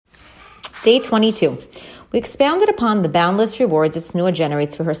Day 22. We expounded upon the boundless rewards its Tnuah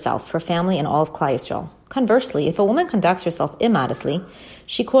generates for herself, her family, and all of Klal Yisrael. Conversely, if a woman conducts herself immodestly,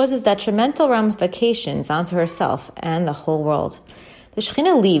 she causes detrimental ramifications onto herself and the whole world. The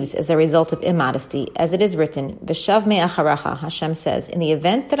Shekhinah leaves as a result of immodesty, as it is written, V'shav me'acharacha, Hashem says, in the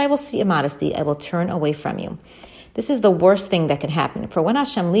event that I will see immodesty, I will turn away from you. This is the worst thing that can happen, for when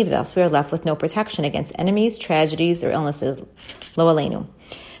Hashem leaves us, we are left with no protection against enemies, tragedies, or illnesses. Lo aleinu.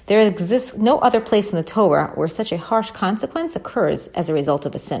 There exists no other place in the Torah where such a harsh consequence occurs as a result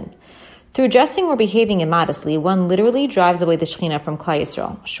of a sin. Through dressing or behaving immodestly, one literally drives away the Shekhinah from Klal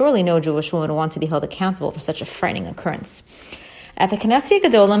Yisrael. Surely no Jewish woman would want to be held accountable for such a frightening occurrence. At the Knesset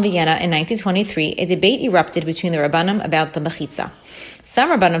Gadol in Vienna in 1923, a debate erupted between the Rabbanim about the mechitza. Some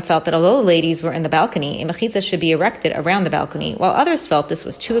Rabbanim felt that although the ladies were in the balcony, a mechitza should be erected around the balcony, while others felt this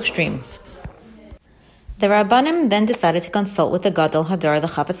was too extreme. The Rabbanim then decided to consult with the Gadol Hadar, the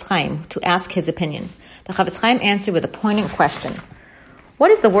Chafetz Chaim, to ask his opinion. The Chafetz Chaim answered with a poignant question. What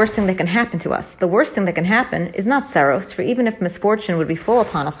is the worst thing that can happen to us? The worst thing that can happen is not saros, for even if misfortune would befall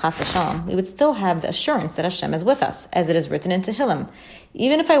upon us, chas v'shalom, we would still have the assurance that Hashem is with us, as it is written in Tehillim.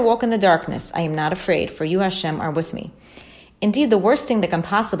 Even if I walk in the darkness, I am not afraid, for you, Hashem, are with me. Indeed, the worst thing that can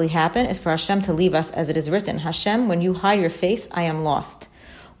possibly happen is for Hashem to leave us, as it is written, Hashem, when you hide your face, I am lost.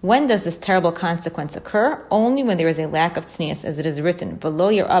 When does this terrible consequence occur? Only when there is a lack of tznius, as it is written,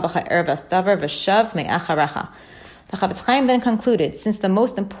 V'lo yir'abacha ervas davar v'shav me'acharecha. The Chafetz Chaim then concluded, since the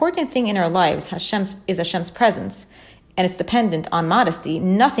most important thing in our lives is Hashem's presence, and it's dependent on modesty,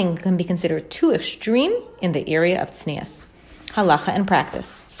 nothing can be considered too extreme in the area of tznius. Halacha and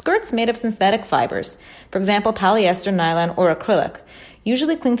practice. Skirts made of synthetic fibers, for example, polyester, nylon, or acrylic,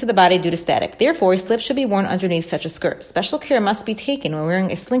 usually cling to the body due to static. Therefore, a slip should be worn underneath such a skirt. Special care must be taken when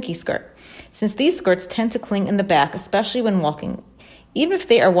wearing a slinky skirt, since these skirts tend to cling in the back, especially when walking, even if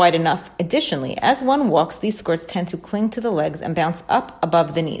they are wide enough. Additionally, as one walks, these skirts tend to cling to the legs and bounce up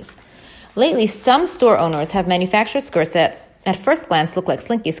above the knees. Lately, some store owners have manufactured skirts that at first glance look like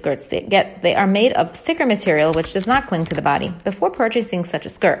slinky skirts, yet they are made of thicker material which does not cling to the body. Before purchasing such a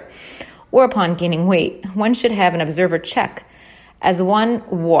skirt, or upon gaining weight, one should have an observer check as one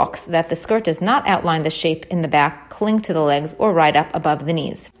walks that the skirt does not outline the shape in the back, cling to the legs, or ride up above the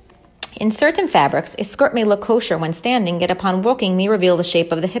knees. In certain fabrics, a skirt may look kosher when standing, yet upon walking may reveal the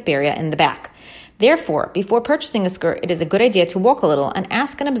shape of the hip area in the back. Therefore, before purchasing a skirt, it is a good idea to walk a little and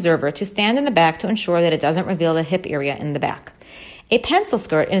ask an observer to stand in the back to ensure that it doesn't reveal the hip area in the back. A pencil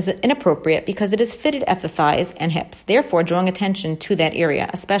skirt is inappropriate because it is fitted at the thighs and hips, therefore drawing attention to that area,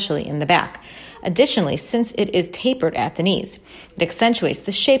 especially in the back. Additionally, since it is tapered at the knees, it accentuates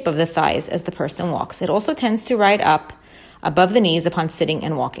the shape of the thighs as the person walks. It also tends to ride up above the knees upon sitting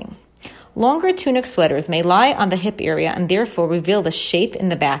and walking. Longer tunic sweaters may lie on the hip area and therefore reveal the shape in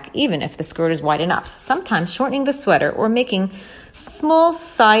the back, even if the skirt is wide enough. Sometimes shortening the sweater or making small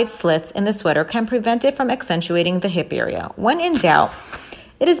side slits in the sweater can prevent it from accentuating the hip area. When in doubt,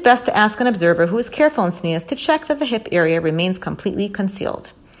 it is best to ask an observer who is careful in tznius to check that the hip area remains completely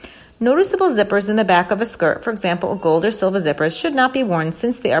concealed. Noticeable zippers in the back of a skirt, for example, gold or silver zippers, should not be worn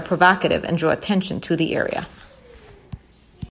since they are provocative and draw attention to the area.